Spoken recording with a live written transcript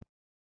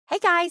Hey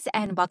guys,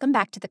 and welcome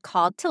back to the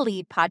Called to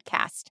Lead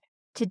podcast.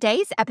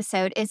 Today's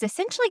episode is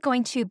essentially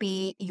going to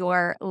be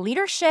your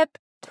leadership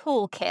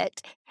toolkit.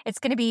 It's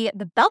going to be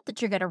the belt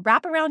that you're going to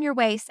wrap around your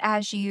waist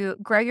as you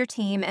grow your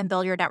team and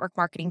build your network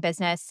marketing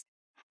business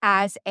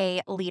as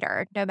a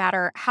leader, no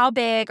matter how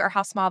big or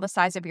how small the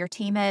size of your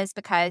team is,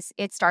 because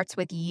it starts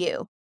with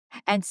you.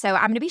 And so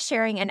I'm going to be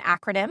sharing an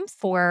acronym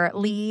for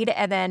LEAD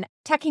and then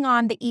tacking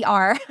on the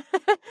ER.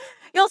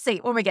 You'll see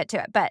when we get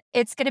to it, but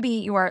it's going to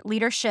be your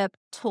leadership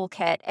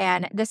toolkit.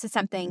 And this is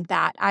something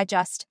that I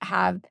just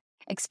have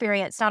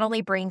experienced not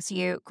only brings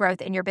you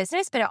growth in your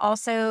business, but it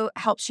also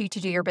helps you to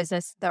do your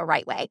business the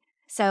right way.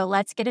 So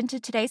let's get into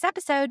today's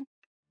episode.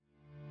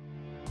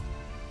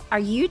 Are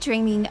you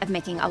dreaming of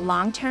making a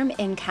long-term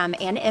income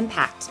and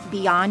impact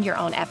beyond your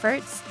own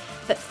efforts,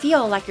 but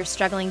feel like you're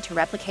struggling to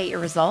replicate your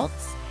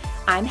results?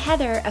 I'm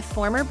Heather, a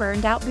former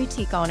burned out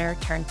boutique owner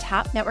turned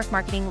top network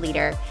marketing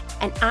leader,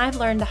 and I've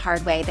learned the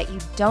hard way that you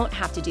don't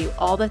have to do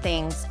all the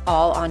things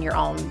all on your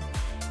own.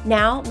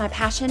 Now, my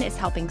passion is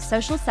helping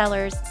social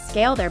sellers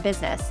scale their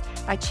business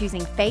by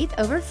choosing faith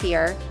over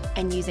fear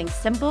and using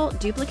simple,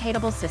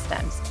 duplicatable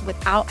systems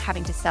without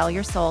having to sell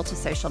your soul to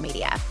social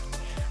media.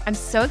 I'm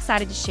so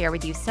excited to share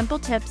with you simple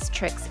tips,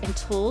 tricks, and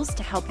tools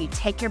to help you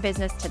take your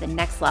business to the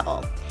next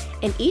level.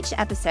 In each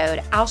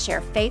episode, I'll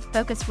share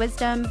faith-focused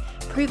wisdom,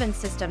 proven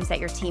systems that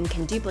your team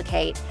can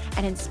duplicate,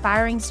 and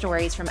inspiring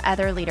stories from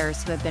other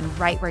leaders who have been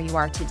right where you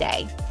are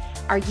today.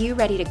 Are you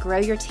ready to grow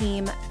your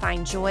team,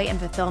 find joy and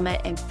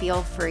fulfillment, and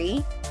feel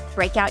free?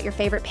 Break out your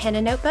favorite pen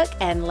and notebook,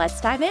 and let's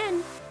dive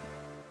in.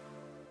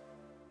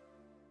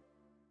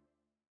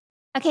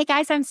 Okay,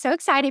 guys, I'm so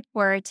excited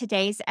for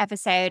today's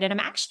episode, and I'm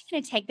actually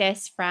going to take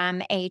this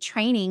from a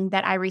training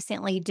that I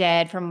recently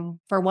did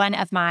for one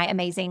of my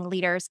amazing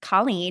leaders,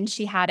 Colleen.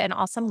 She had an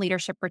awesome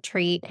leadership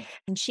retreat,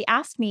 and she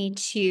asked me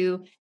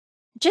to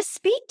just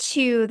speak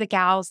to the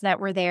gals that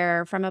were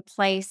there from a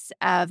place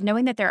of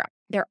knowing that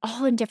they're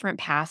all in different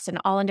paths and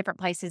all in different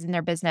places in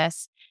their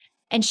business.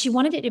 And she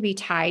wanted it to be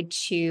tied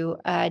to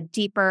a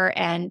deeper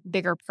and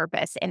bigger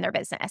purpose in their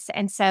business.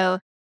 And so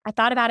I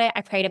thought about it,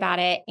 I prayed about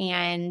it,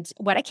 and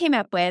what I came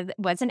up with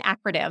was an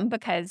acronym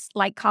because,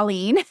 like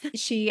Colleen,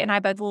 she and I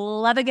both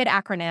love a good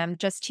acronym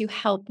just to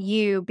help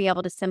you be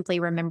able to simply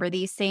remember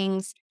these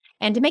things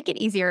and to make it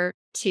easier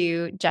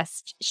to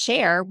just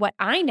share what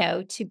I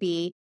know to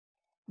be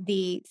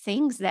the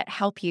things that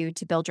help you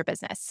to build your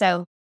business.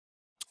 So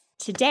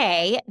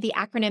today, the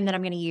acronym that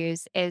I'm going to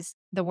use is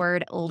the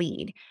word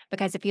LEAD,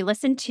 because if you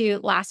listen to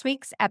last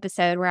week's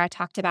episode where I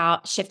talked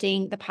about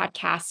shifting the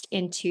podcast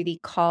into the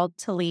Called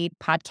to Lead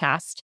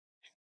podcast,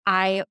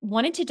 I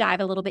wanted to dive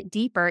a little bit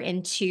deeper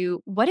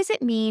into what does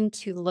it mean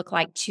to look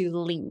like to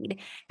lead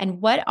and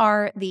what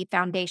are the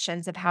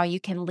foundations of how you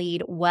can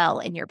lead well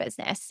in your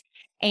business.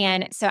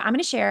 And so I'm going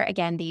to share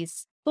again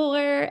these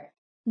 4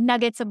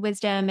 nuggets of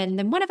wisdom, and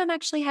then one of them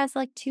actually has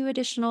like 2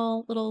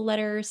 additional little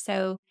letters.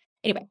 So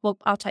anyway, well,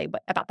 I'll tell you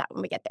about that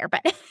when we get there,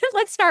 but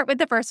let's start with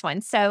the first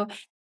one. So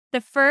the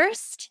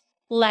first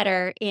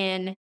letter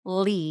in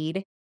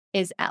LEAD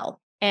is L,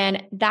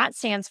 and that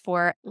stands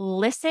for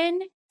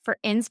listen for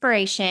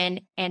inspiration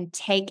and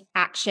take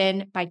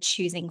action by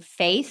choosing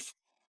faith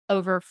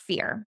over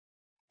fear.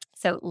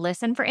 So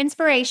listen for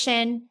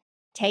inspiration,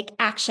 take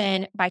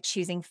action by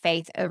choosing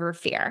faith over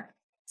fear.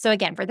 So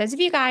again, for those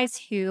of you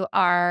guys who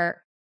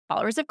are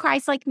followers of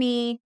Christ like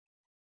me,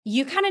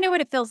 you kind of know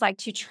what it feels like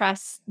to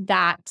trust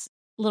that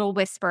little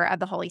whisper of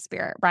the Holy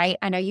Spirit, right?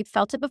 I know you've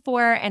felt it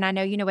before, and I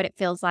know you know what it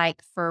feels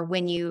like for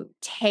when you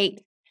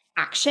take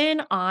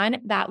action on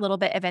that little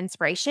bit of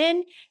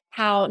inspiration,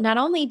 how not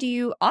only do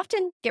you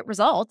often get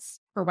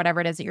results for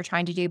whatever it is that you're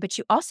trying to do, but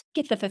you also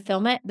get the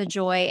fulfillment, the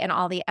joy, and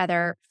all the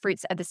other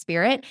fruits of the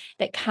Spirit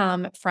that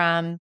come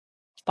from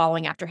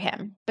following after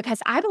Him.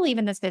 Because I believe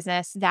in this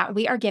business that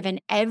we are given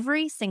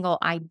every single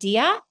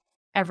idea,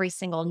 every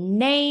single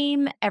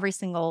name, every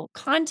single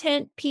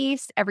content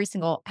piece, every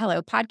single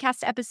podcast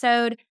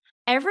episode,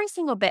 every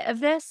single bit of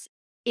this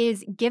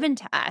is given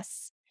to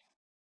us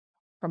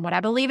from what I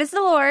believe is the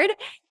Lord.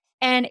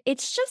 And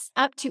it's just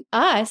up to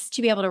us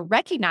to be able to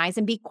recognize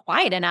and be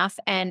quiet enough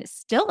and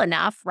still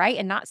enough, right?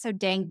 And not so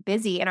dang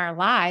busy in our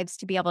lives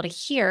to be able to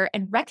hear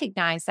and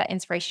recognize that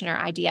inspiration or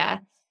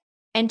idea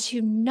and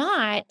to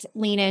not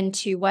lean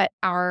into what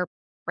our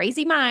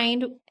crazy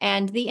mind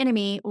and the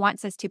enemy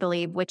wants us to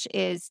believe, which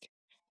is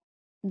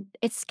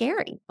it's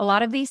scary. A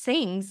lot of these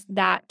things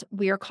that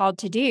we are called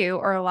to do,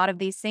 or a lot of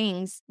these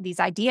things, these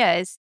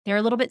ideas, they're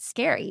a little bit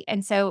scary.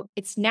 And so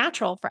it's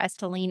natural for us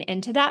to lean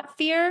into that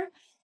fear.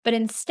 But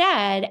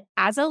instead,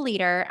 as a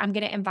leader, I'm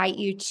going to invite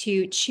you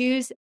to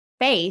choose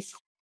faith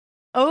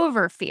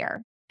over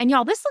fear. And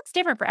y'all, this looks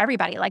different for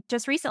everybody. Like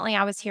just recently,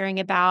 I was hearing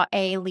about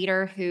a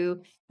leader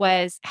who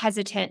was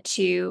hesitant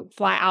to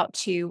fly out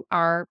to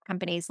our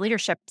company's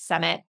leadership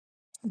summit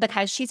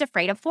because she's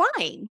afraid of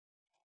flying.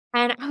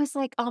 And I was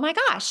like, oh my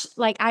gosh,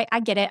 like I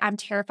get it. I'm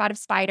terrified of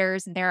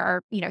spiders. And there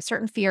are,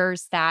 certain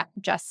fears that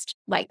just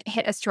like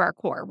hit us to our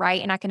core,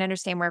 right? And I can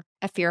understand where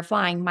a fear of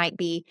flying might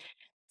be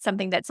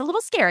something that's a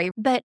little scary.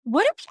 But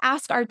what do we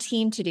ask our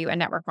team to do in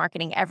network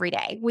marketing every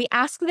day? We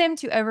ask them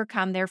to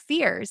overcome their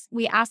fears.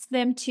 We ask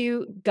them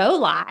to go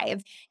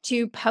live,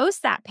 to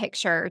post that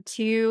picture,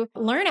 to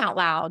learn out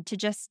loud, to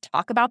just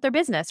talk about their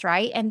business,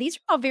 right? And these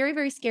are all very,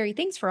 very scary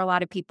things for a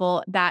lot of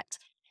people that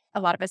a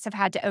lot of us have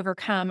had to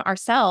overcome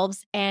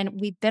ourselves. And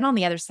we've been on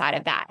the other side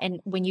of that. And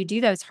when you do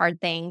those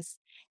hard things,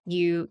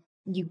 you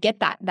get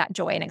that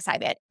joy and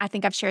excitement. I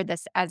think I've shared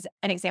this as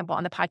an example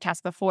on the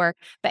podcast before,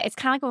 but it's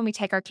kind of like when we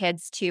take our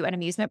kids to an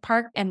amusement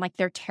park and like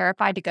they're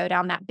terrified to go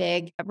down that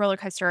big roller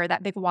coaster or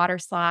that big water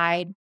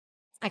slide.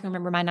 I can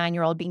remember my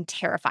 9-year-old being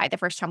terrified the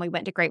first time we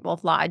went to Great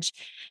Wolf Lodge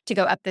to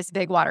go up this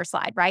big water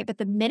slide, right? But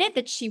the minute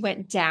that she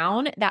went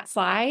down that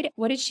slide,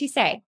 what did she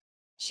say?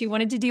 She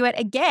wanted to do it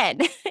again.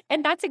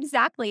 And that's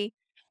exactly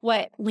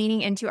what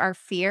leaning into our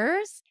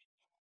fears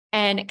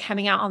and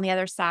coming out on the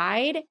other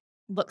side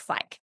looks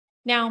like.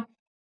 Now,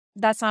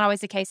 that's not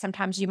always the case.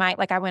 Sometimes you might,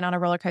 like I went on a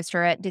roller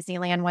coaster at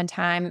Disneyland one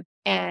time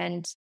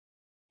and,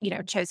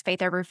 chose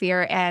faith over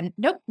fear and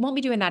nope, won't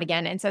be doing that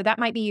again. And so that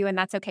might be you and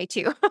that's okay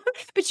too.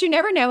 But you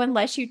never know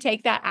unless you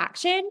take that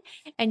action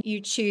and you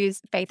choose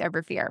faith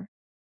over fear.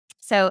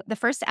 So the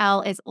first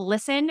L is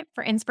listen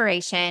for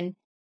inspiration,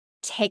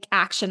 take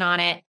action on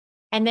it.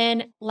 And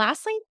then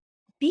lastly,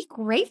 be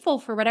grateful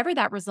for whatever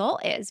that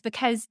result is.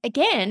 Because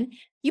again,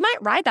 you might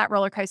ride that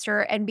roller coaster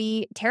and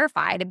be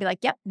terrified and be like,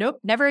 yep, nope,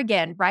 never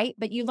again. Right.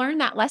 But you learn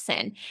that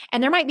lesson.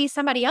 And there might be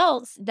somebody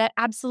else that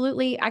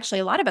absolutely,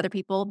 actually, a lot of other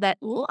people that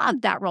love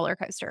that roller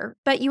coaster.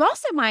 But you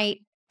also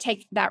might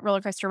take that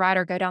roller coaster ride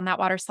or go down that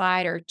water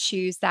slide or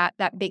choose that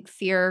big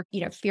fear,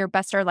 fear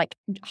buster, like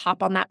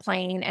hop on that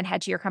plane and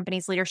head to your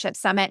company's leadership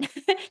summit.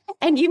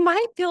 And you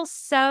might feel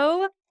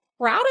so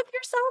proud of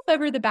yourself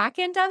over the back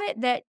end of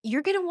it that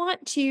you're going to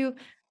want to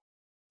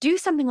do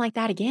something like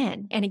that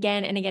again and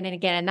again and again and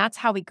again. And that's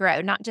how we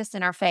grow, not just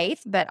in our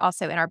faith, but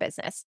also in our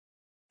business.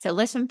 So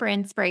listen for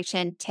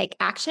inspiration, take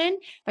action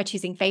by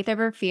choosing faith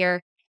over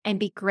fear, and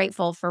be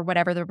grateful for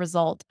whatever the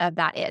result of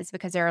that is,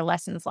 because there are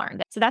lessons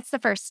learned. So that's the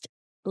first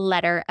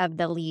letter of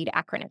the LEAD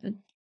acronym.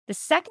 The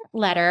second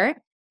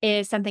letter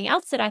is something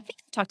else that I think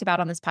I've talked about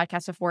on this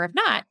podcast before. If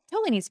not,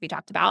 totally needs to be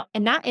talked about.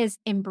 And that is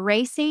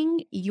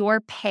embracing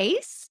your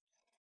pace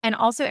and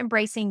also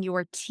embracing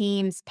your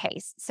team's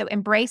pace. So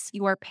embrace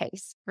your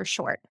pace for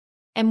short.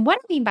 And what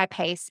I mean by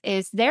pace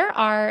is there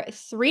are I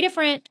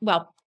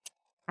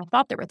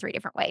thought there were 3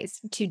 different ways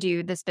to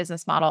do this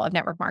business model of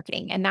network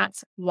marketing, and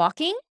that's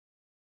walking,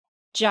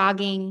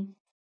 jogging,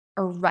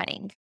 or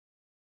running.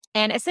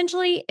 And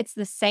essentially, it's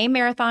the same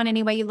marathon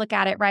any way you look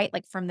at it, right?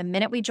 Like from the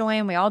minute we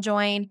all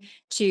join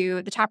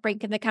to the top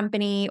rank in the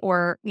company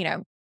or,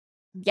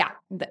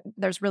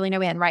 there's really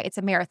no end, right? It's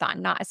a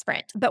marathon, not a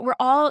sprint, but we're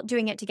all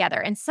doing it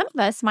together. And some of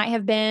us might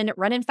have been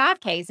running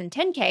 5Ks and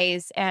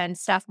 10Ks and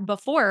stuff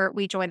before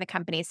we joined the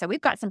company. So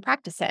we've got some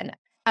practice in.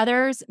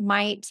 Others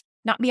might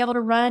not be able to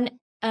run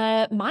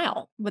a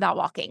mile without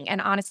walking. And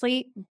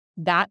honestly,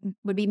 that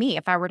would be me.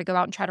 If I were to go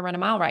out and try to run a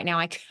mile right now,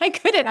 I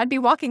couldn't. I'd be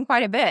walking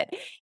quite a bit.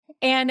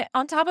 And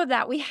on top of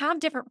that, we have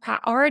different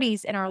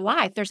priorities in our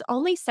life. There's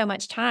only so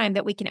much time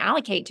that we can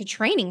allocate to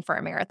training for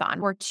a marathon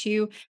or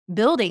to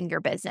building your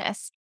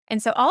business.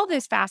 And so all of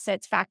those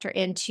facets factor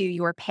into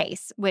your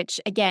pace, which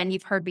again,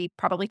 you've heard me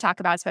probably talk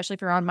about, especially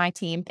if you're on my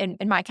team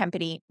in my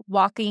company,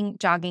 walking,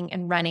 jogging,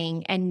 and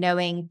running, and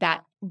knowing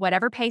that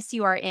whatever pace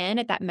you are in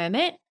at that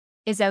moment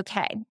is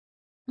okay.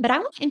 But I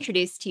want to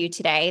introduce to you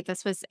today,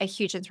 this was a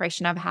huge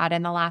inspiration I've had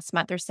in the last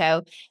month or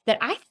so, that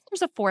I think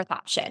there's a fourth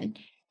option.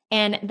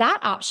 And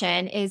that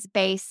option is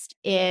based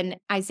in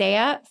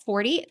Isaiah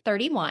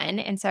 40:31.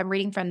 And so I'm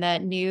reading from the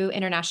New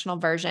International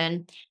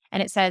Version.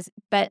 And it says,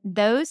 "But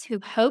those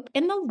who hope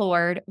in the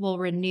Lord will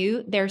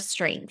renew their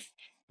strength.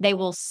 They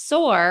will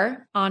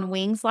soar on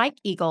wings like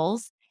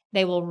eagles.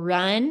 They will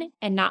run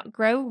and not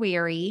grow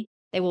weary.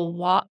 They will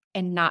walk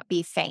and not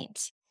be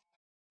faint."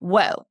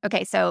 Whoa.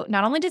 Okay. So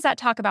not only does that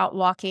talk about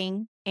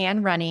walking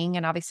and running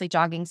and obviously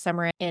jogging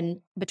somewhere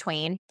in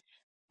between,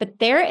 but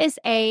there is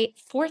a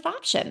fourth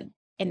option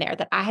in there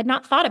that I had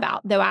not thought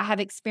about, though I have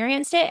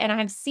experienced it and I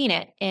have seen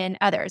it in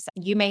others.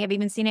 You may have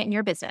even seen it in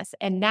your business,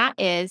 and that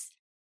is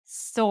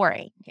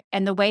soaring.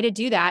 And the way to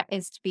do that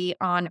is to be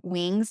on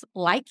wings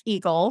like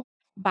eagle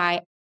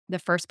by the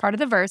first part of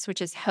the verse,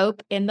 which is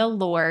hope in the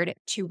Lord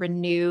to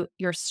renew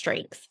your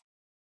strength.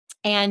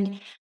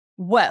 And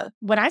whoa,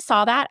 when I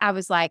saw that, I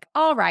was like,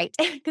 all right,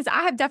 because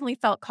I have definitely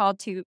felt called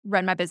to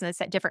run my business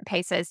at different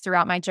paces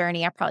throughout my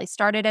journey. I probably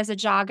started as a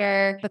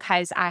jogger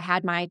because I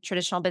had my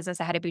traditional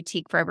business. I had a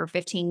boutique for over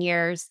 15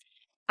 years.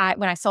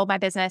 When I sold my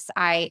business,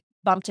 I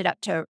bumped it up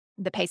to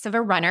the pace of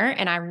a runner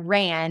and I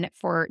ran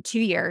for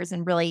 2 years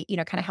and really,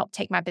 kind of helped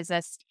take my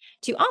business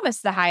to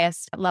almost the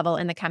highest level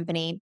in the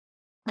company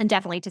and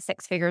definitely to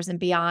 6 figures and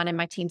beyond. And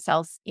my team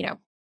sells,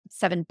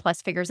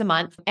 7+ figures a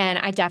month. And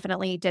I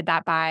definitely did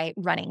that by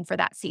running for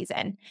that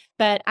season.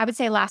 But I would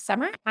say last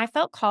summer, I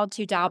felt called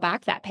to dial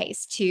back that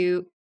pace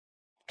to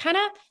kind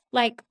of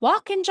like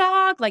walk and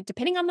jog, like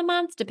depending on the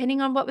month, depending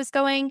on what was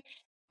going.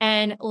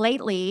 And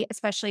lately,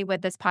 especially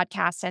with this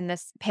podcast and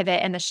this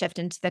pivot and the shift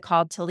into the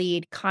called to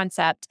lead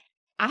concept,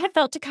 I have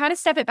felt to kind of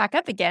step it back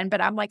up again,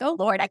 but I'm like, oh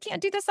Lord, I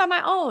can't do this on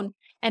my own.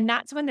 And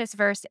that's when this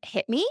verse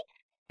hit me.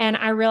 And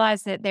I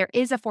realized that there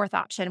is a fourth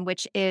option,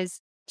 which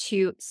is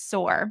to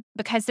soar,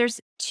 because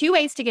there's two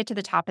ways to get to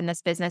the top in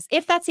this business,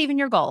 if that's even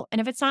your goal. And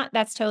if it's not,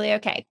 that's totally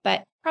okay.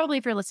 But probably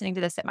if you're listening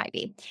to this, it might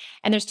be.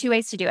 And there's two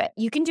ways to do it.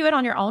 You can do it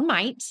on your own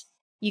might.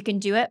 You can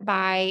do it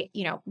by,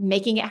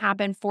 making it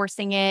happen,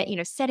 forcing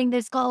it, setting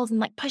those goals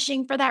and like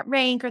pushing for that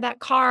rank or that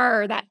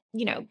car or that,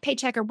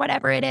 paycheck or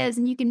whatever it is.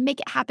 And you can make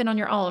it happen on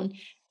your own.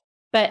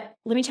 But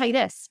let me tell you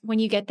this, when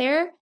you get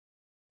there,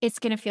 it's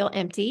going to feel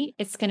empty.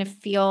 It's going to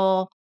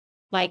feel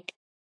like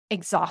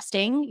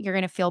exhausting. You're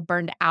going to feel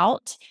burned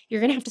out. You're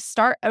going to have to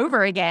start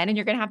over again and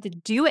you're going to have to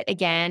do it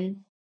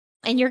again.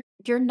 And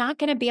you're not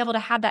going to be able to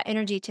have that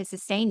energy to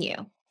sustain you.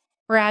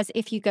 Whereas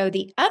if you go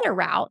the other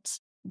route,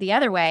 the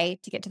other way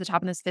to get to the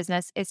top of this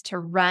business is to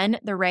run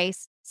the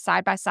race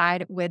side by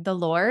side with the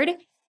Lord.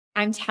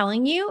 I'm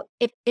telling you,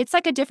 it's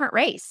like a different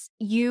race.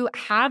 You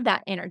have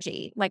that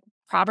energy. Like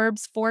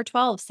Proverbs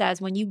 4:12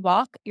 says, when you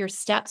walk, your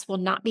steps will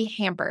not be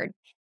hampered.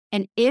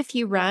 And if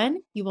you run,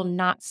 you will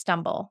not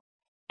stumble.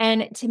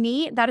 And to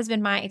me, that has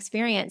been my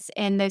experience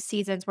in those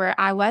seasons where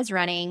I was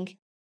running.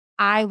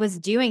 I was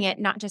doing it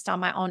not just on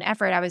my own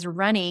effort. I was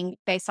running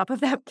based off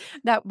of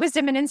that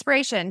wisdom and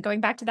inspiration,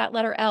 going back to that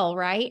letter L,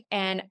 right?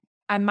 And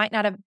I might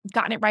not have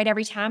gotten it right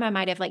every time. I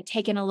might have like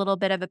taken a little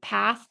bit of a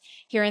path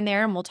here and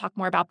there, and we'll talk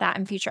more about that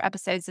in future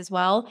episodes as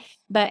well.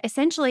 But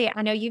essentially,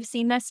 I know you've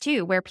seen this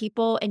too, where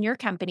people in your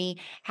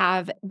company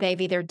they've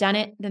either done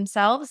it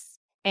themselves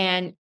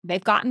and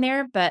they've gotten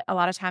there, but a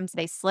lot of times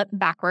they slip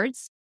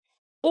backwards,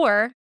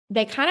 or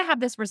they kind of have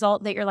this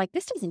result that you're like,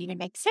 this doesn't even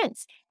make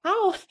sense.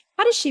 How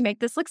does she make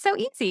this look so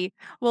easy?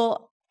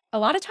 Well, a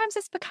lot of times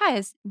it's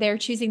because they're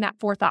choosing that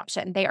fourth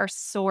option. They are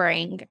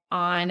soaring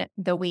on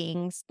the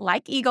wings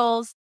like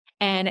eagles,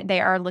 and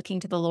they are looking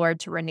to the Lord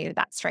to renew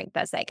that strength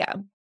as they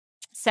go.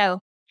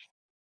 So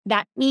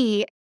that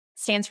E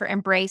stands for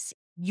embrace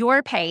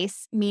your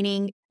pace,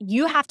 meaning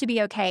you have to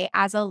be okay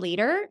as a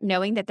leader,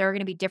 knowing that there are going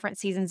to be different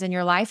seasons in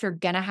your life. You're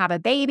going to have a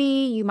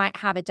baby. You might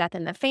have a death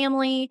in the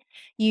family.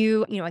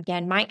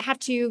 Again, might have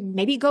to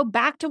maybe go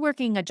back to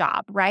working a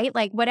job, right?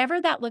 Like whatever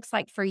that looks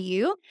like for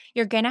you,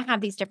 you're going to have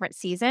these different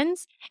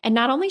seasons. And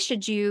not only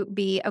should you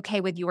be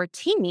okay with your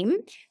team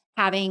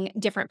having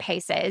different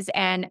paces.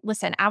 And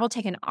listen, I will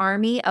take an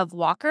army of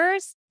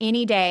walkers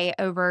any day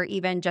over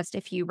even just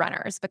a few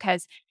runners,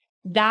 because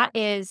that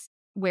is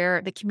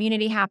where the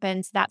community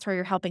happens. That's where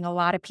you're helping a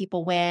lot of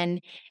people win.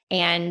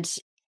 And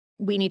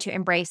we need to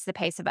embrace the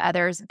pace of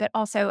others, but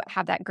also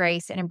have that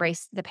grace and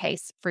embrace the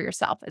pace for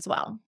yourself as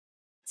well.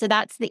 So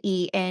that's the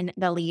E in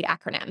the LEAD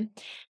acronym.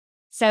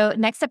 So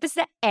next up is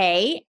the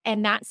A,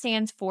 and that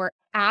stands for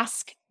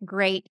ask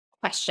great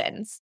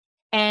questions.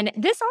 And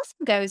this also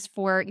goes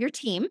for your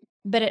team,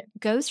 but it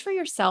goes for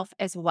yourself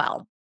as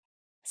well.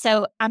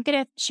 So I'm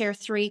going to share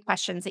 3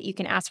 questions that you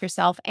can ask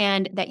yourself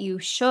and that you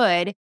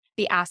should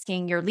be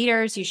asking your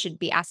leaders, you should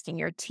be asking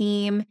your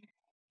team,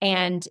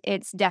 and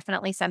it's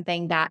definitely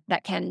something that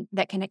can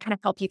kind of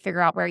help you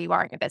figure out where you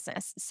are in your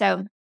business.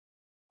 So,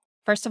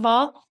 first of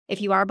all, if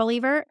you are a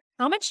believer,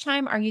 how much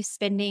time are you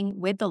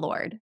spending with the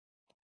Lord?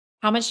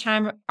 How much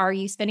time are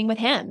you spending with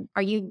him?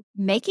 Are you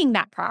making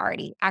that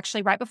priority?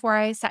 Actually, right before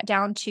I sat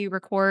down to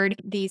record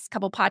these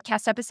couple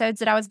podcast episodes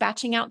that I was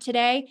batching out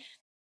today,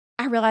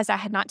 I realized I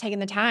had not taken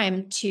the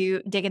time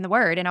to dig in the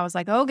word. And I was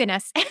like, oh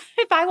goodness,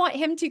 if I want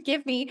him to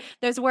give me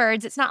those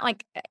words, it's not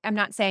like, I'm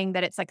not saying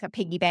that it's like a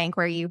piggy bank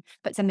where you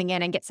put something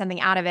in and get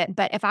something out of it.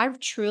 But if I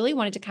truly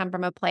wanted to come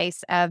from a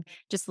place of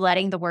just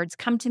letting the words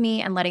come to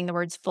me and letting the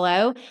words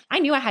flow, I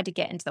knew I had to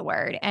get into the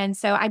word. And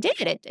so I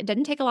did. It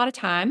didn't take a lot of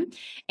time.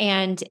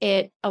 And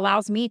it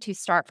allows me to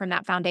start from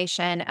that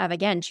foundation of,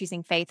 again,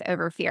 choosing faith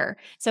over fear.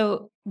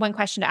 So one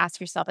question to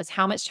ask yourself is,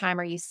 how much time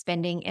are you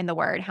spending in the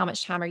word? How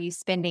much time are you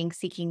spending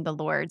seeking the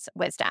Lord's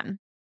wisdom?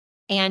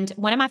 And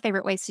one of my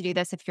favorite ways to do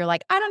this, if you're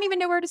like, I don't even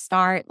know where to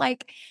start,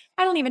 like,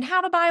 I don't even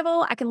have a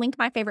Bible, I can link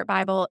my favorite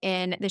Bible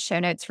in the show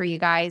notes for you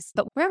guys.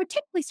 But where I would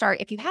typically start,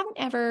 if you haven't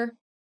ever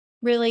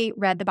really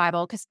read the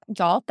Bible, because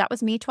y'all, that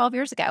was me 12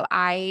 years ago.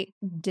 I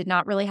did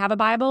not really have a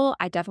Bible.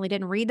 I definitely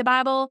didn't read the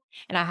Bible,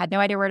 and I had no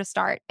idea where to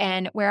start.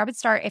 And where I would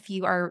start, if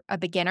you are a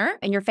beginner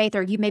in your faith,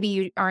 or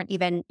you aren't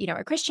even,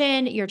 a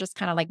Christian, you're just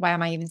kind of like, why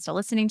am I even still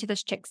listening to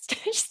this chick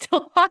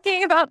still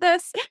talking about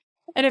this?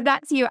 And if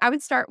that's you, I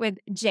would start with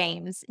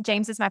James.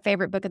 James is my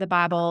favorite book of the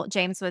Bible.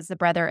 James was the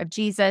brother of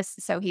Jesus,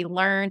 so he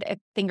learned a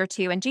thing or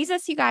two. And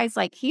Jesus, you guys,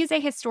 like, he's a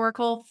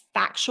historical,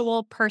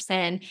 factual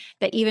person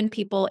that even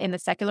people in the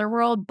secular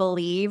world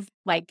believe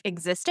like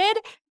existed.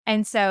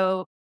 And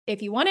so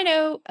if you want to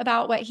know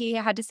about what he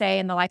had to say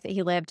in the life that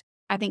he lived,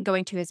 I think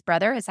going to his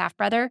brother, his half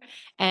brother,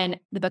 and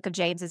the book of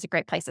James is a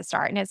great place to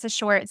start. And it's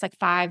like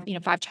 5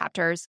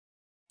 chapters,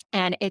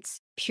 and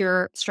it's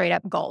pure straight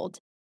up gold.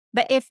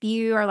 But if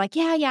you are like,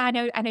 yeah, I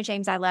know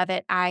James, I love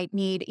it. I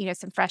need,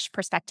 some fresh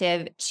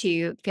perspective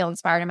to feel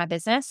inspired in my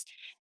business.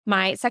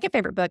 My second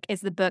favorite book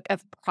is the book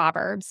of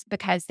Proverbs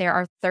because there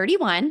are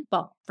 31,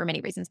 well, for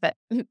many reasons, but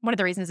one of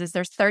the reasons is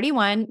there's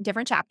 31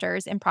 different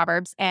chapters in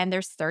Proverbs and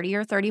there's 30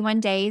 or 31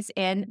 days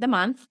in the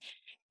month.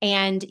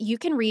 And you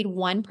can read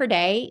one per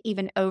day,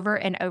 even over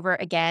and over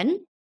again.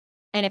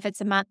 And if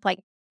it's a month, like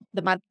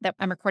the month that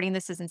I'm recording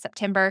this is in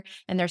September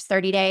and there's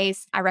 30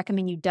 days, I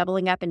recommend you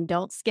doubling up and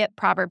don't skip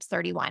Proverbs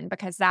 31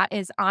 because that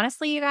is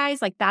honestly, you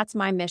guys, like that's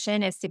my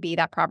mission is to be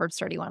that Proverbs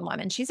 31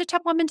 woman. She's a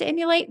tough woman to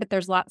emulate, but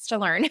there's lots to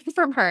learn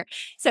from her.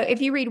 So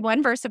if you read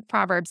one verse of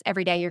Proverbs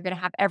every day, you're going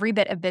to have every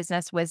bit of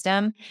business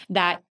wisdom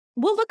that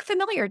will look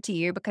familiar to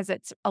you because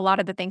it's a lot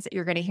of the things that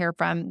you're going to hear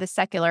from the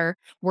secular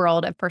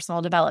world of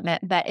personal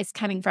development, but it's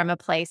coming from a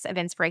place of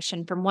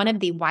inspiration from one of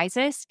the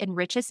wisest and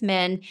richest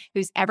men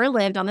who's ever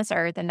lived on this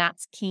earth, and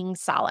that's King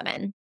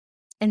Solomon.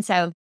 And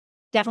so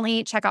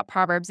definitely check out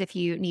Proverbs if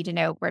you need to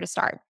know where to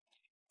start.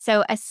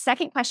 So, a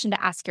second question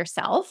to ask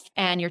yourself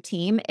and your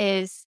team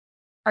is,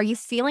 are you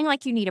feeling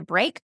like you need a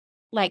break?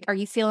 Like, are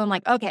you feeling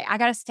like, okay, I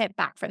got to step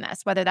back from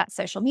this, whether that's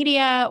social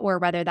media or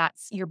whether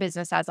that's your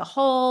business as a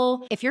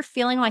whole? If you're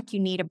feeling like you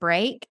need a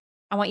break,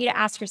 I want you to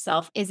ask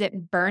yourself, is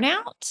it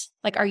burnout?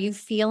 Like, are you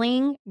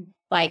feeling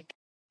like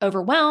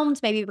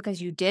overwhelmed? Maybe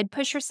because you did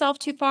push yourself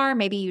too far.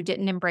 Maybe you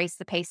didn't embrace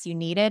the pace you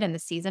needed in the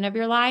season of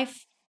your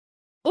life.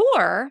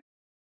 Or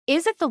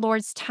is it the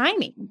Lord's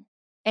timing?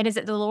 And is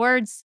it the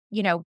Lord's,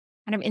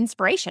 kind of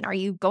inspiration? Are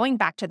you going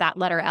back to that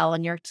letter L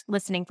and you're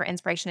listening for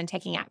inspiration and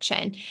taking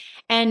action?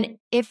 And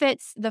if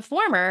it's the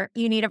former,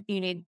 you need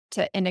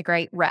to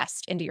integrate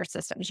rest into your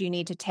systems. You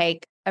need to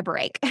take a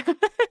break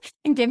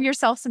and give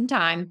yourself some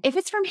time. If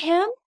it's from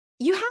him,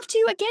 you have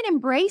to again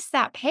embrace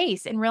that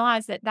pace and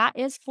realize that that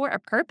is for a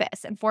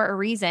purpose and for a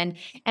reason,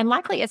 and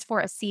likely it's for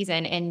a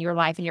season in your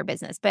life and your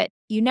business. But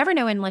you never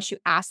know unless you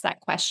ask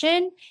that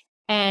question,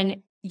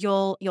 and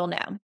you'll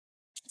know.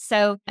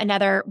 So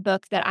another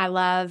book that I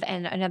love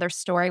and another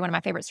story, one of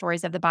my favorite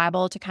stories of the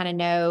Bible to kind of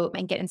know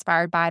and get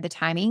inspired by the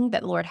timing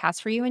that the Lord has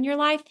for you in your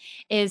life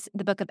is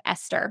the book of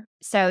Esther.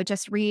 So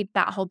just read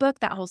that whole book,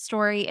 that whole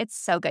story. It's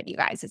so good, you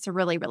guys. It's a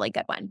really, really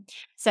good one.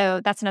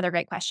 So that's another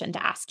great question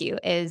to ask you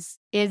is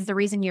the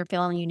reason you're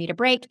feeling you need a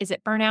break, is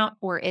it burnout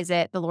or is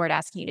it the Lord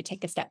asking you to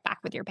take a step back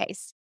with your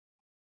pace?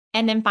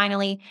 And then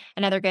finally,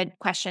 another good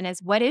question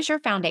is what is your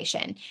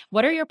foundation?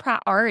 What are your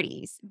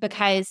priorities?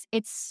 Because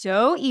it's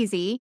so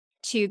easy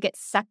to get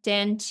sucked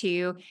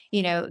into,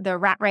 the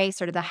rat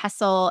race or the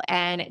hustle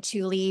and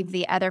to leave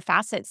the other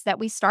facets that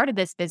we started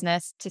this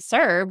business to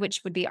serve,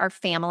 which would be our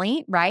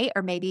family, right?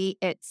 Or maybe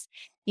it's,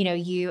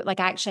 you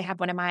like I actually have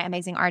one of my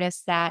amazing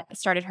artists that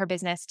started her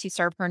business to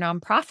serve her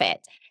nonprofit.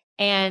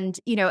 And,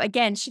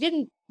 again, she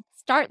didn't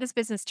start this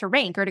business to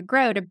rank or to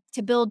grow,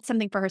 to build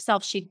something for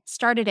herself. She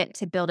started it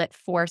to build it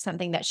for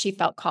something that she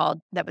felt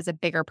called that was a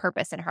bigger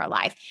purpose in her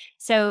life.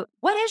 So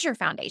what is your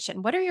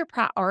foundation? What are your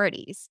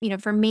priorities?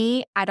 For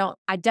me, I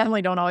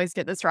definitely don't always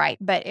get this right,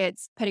 but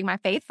it's putting my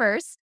faith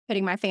first,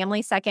 putting my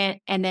family second.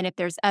 And then if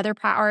there's other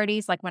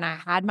priorities, like when I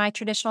had my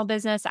traditional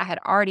business, I had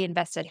already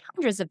invested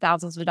hundreds of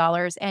thousands of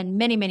dollars and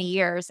many, many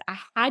years. I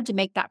had to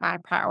make that my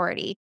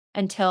priority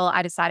until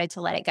I decided to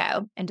let it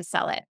go and to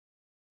sell it.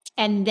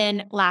 And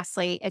then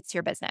lastly, it's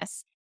your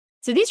business.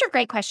 So these are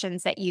great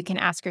questions that you can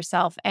ask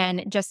yourself.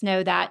 And just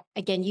know that,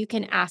 again, you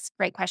can ask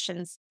great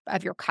questions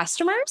of your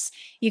customers.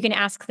 You can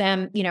ask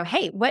them,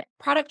 hey, what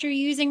product are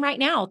you using right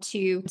now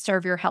to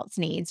serve your health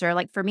needs? Or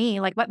like for me,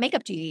 like what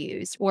makeup do you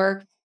use?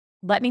 Or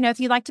let me know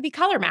if you'd like to be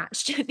color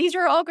matched. These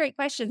are all great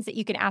questions that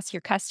you can ask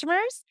your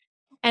customers.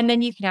 And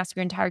then you can ask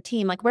your entire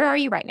team, like, where are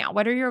you right now?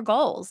 What are your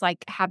goals?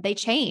 Like, have they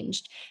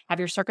changed? Have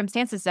your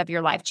circumstances of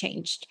your life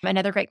changed?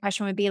 Another great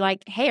question would be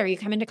like, hey, are you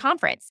coming to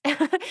conference?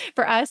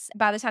 For us,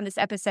 by the time this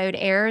episode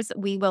airs,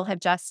 we will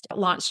have just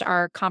launched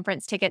our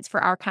conference tickets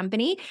for our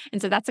company.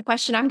 And so that's a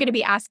question I'm going to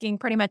be asking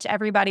pretty much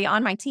everybody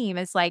on my team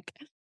is like,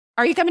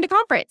 are you coming to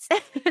conference?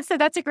 So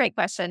that's a great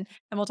question.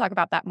 And we'll talk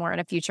about that more in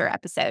a future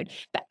episode.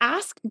 But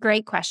ask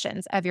great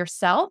questions of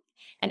yourself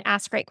and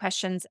ask great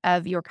questions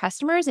of your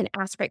customers and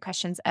ask great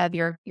questions of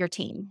your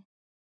team.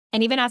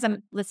 And even as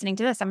I'm listening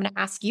to this, I'm going to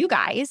ask you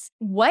guys,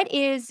 what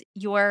are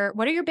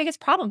your biggest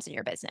problems in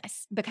your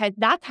business? Because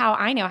that's how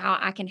I know how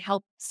I can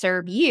help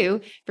serve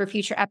you for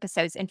future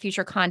episodes and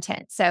future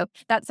content. So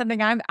that's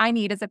something I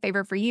need as a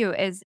favor for you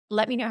is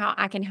let me know how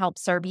I can help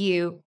serve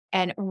you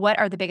and what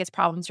are the biggest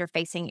problems you're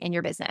facing in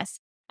your business.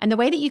 And the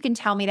way that you can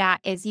tell me that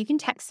is you can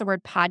text the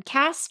word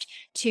podcast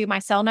to my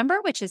cell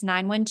number, which is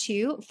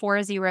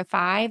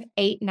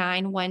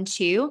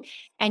 912-405-8912.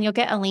 And you'll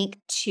get a link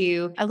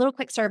to a little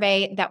quick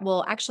survey that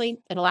it'll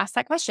ask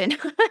that question.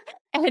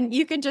 And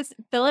you can just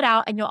fill it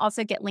out and you'll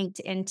also get linked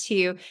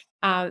into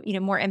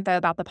more info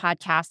about the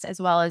podcast,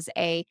 as well as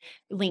a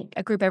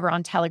group over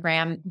on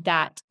Telegram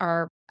that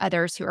are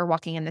others who are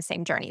walking in the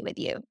same journey with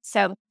you.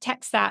 So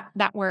text that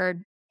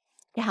word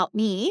to help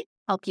me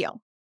help you.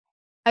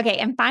 Okay,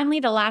 and finally,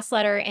 the last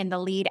letter in the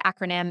LEAD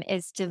acronym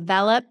is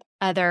develop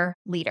other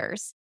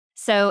leaders.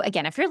 So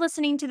again, if you're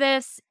listening to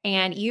this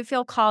and you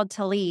feel called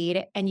to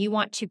lead and you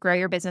want to grow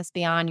your business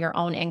beyond your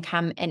own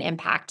income and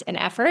impact and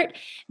effort,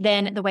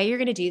 then the way you're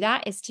going to do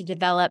that is to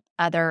develop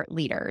other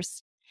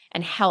leaders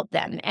and help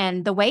them.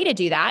 And the way to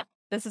do that,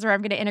 this is where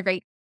I'm going to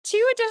integrate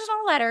two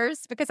additional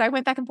letters because I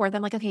went back and forth.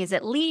 I'm like, okay, is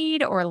it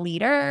lead or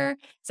leader?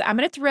 So I'm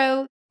going to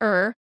throw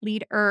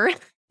leader,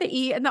 the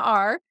E and the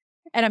R,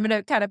 and I'm going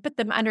to kind of put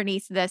them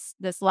underneath this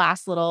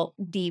last little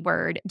D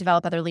word,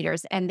 develop other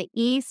leaders. And the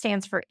E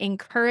stands for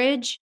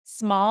encourage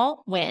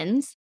small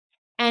wins.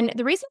 And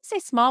the reason I say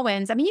small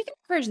wins, I mean, you can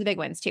encourage the big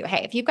wins too.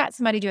 Hey, if you've got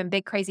somebody doing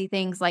big, crazy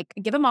things, like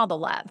give them all the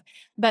love.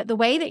 But the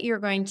way that you're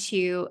going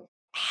to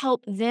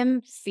help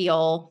them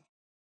feel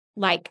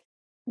like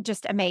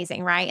just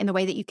amazing, right? And the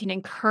way that you can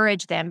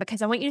encourage them,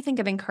 because I want you to think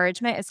of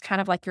encouragement as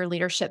kind of like your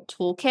leadership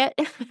toolkit,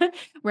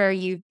 where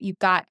you've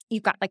got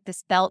like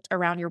this belt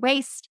around your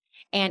waist,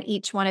 and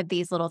each one of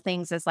these little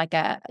things is like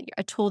a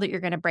tool that you're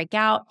going to break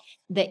out.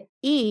 The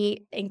E,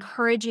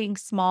 encouraging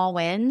small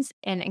wins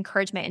and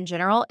encouragement in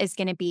general, is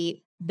going to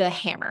be the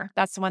hammer.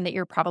 That's the one that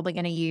you're probably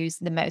going to use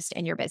the most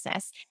in your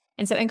business.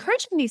 And so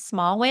encouraging these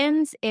small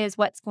wins is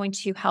what's going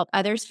to help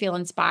others feel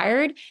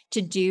inspired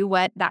to do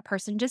what that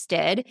person just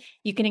did.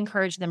 You can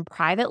encourage them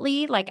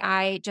privately. Like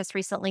I just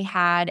recently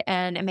had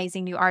an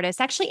amazing new artist,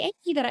 actually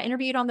Amy, that I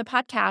interviewed on the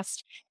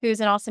podcast,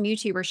 who's an awesome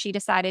YouTuber. She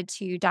decided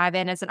to dive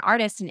in as an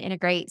artist and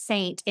integrate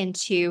Saint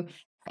into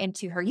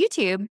her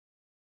YouTube,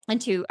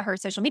 into her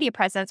social media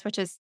presence, which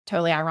is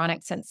totally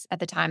ironic since at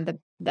the time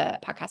the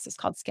podcast is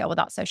called Scale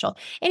Without Social.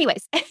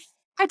 Anyways,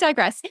 I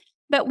digress.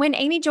 But when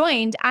Amy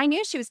joined, I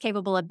knew she was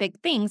capable of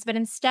big things, but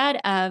instead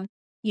of,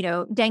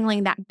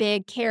 dangling that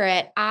big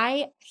carrot,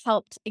 I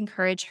helped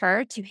encourage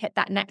her to hit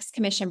that next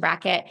commission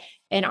bracket.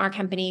 In our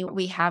company,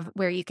 we have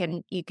where you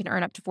can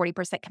earn up to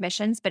 40%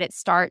 commissions, but it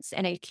starts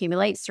and it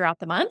accumulates throughout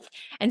the month.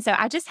 And so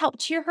I just helped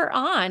cheer her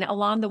on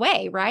along the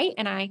way, right?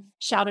 And I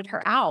shouted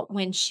her out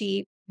when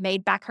she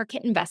made back her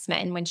kit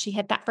investment and when she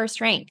hit that first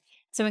rank.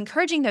 So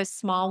encouraging those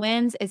small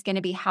wins is going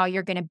to be how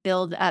you're going to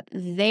build up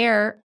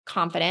their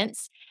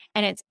confidence.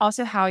 And it's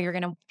also how you're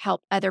going to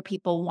help other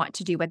people want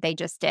to do what they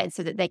just did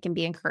so that they can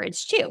be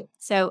encouraged too.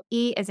 So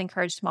E is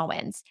encourage small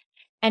wins.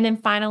 And then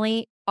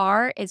finally,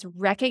 R is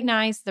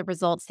recognize the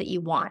results that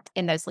you want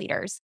in those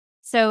leaders.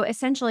 So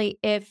essentially,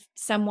 if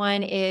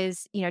someone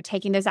is,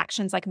 taking those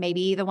actions, like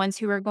maybe the ones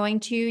who are going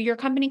to your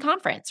company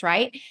conference,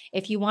 right?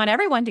 If you want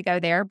everyone to go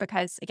there,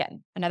 because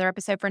again, another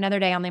episode for another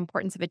day on the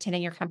importance of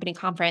attending your company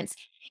conference.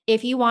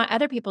 If you want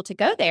other people to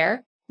go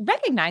there,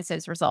 recognize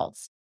those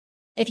results.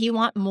 If you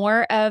want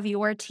more of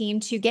your team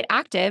to get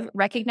active,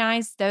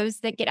 recognize those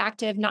that get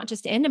active, not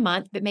just in a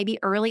month, but maybe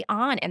early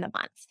on in the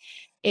month.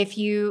 If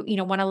you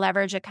want to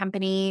leverage a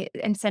company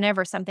incentive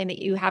or something that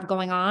you have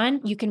going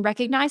on, you can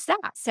recognize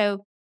that.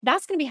 So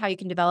that's going to be how you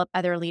can develop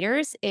other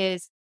leaders,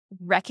 is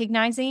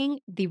recognizing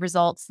the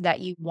results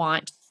that you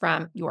want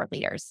from your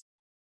leaders.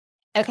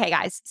 Okay,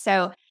 guys.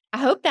 So I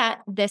hope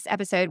that this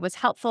episode was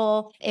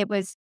helpful. It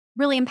was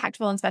really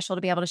impactful and special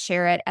to be able to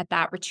share it at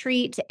that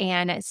retreat.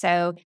 And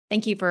so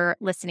thank you for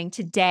listening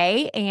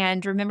today.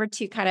 And remember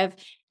to kind of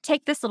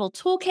take this little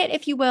toolkit,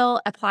 if you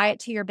will, apply it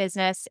to your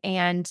business.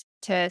 And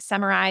to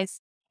summarize,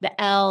 the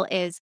L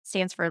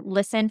stands for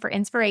listen for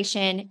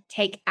inspiration,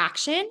 take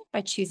action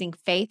by choosing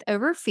faith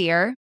over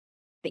fear.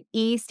 The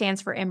E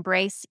stands for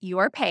embrace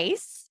your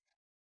pace.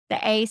 The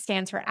A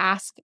stands for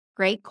ask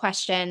great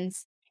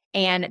questions.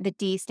 And the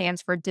D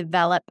stands for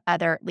develop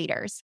other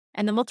leaders.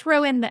 And then we'll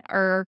throw in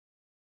the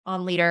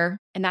on leader,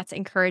 and that's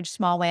encourage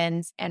small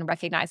wins and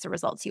recognize the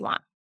results you want.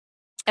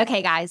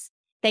 Okay, guys,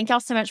 thank y'all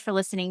so much for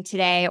listening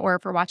today, or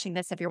for watching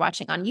this if you're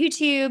watching on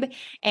YouTube.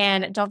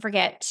 And don't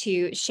forget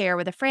to share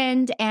with a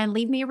friend and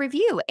leave me a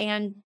review.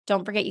 And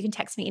don't forget, you can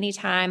text me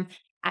anytime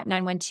at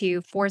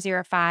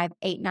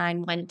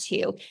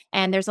 912-405-8912.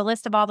 And there's a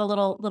list of all the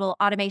little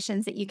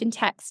automations that you can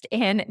text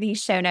in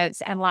these show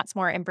notes and lots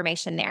more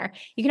information there.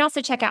 You can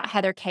also check out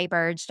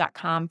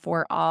heatherkburge.com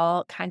for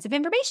all kinds of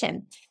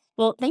information.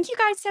 Well, thank you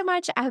guys so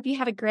much. I hope you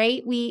have a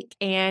great week.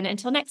 And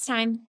until next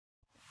time,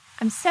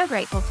 I'm so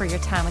grateful for your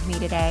time with me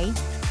today.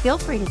 Feel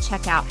free to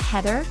check out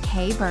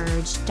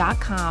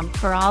heatherkburge.com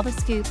for all the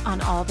scoop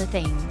on all the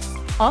things.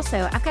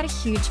 Also, I've got a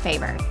huge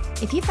favor.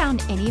 If you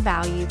found any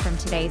value from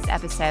today's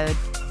episode,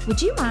 would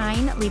you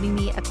mind leaving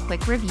me a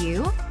quick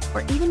review?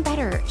 Or even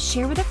better,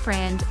 share with a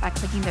friend by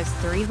clicking those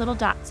 3 little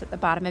dots at the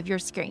bottom of your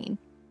screen.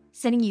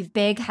 Sending you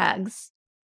big hugs.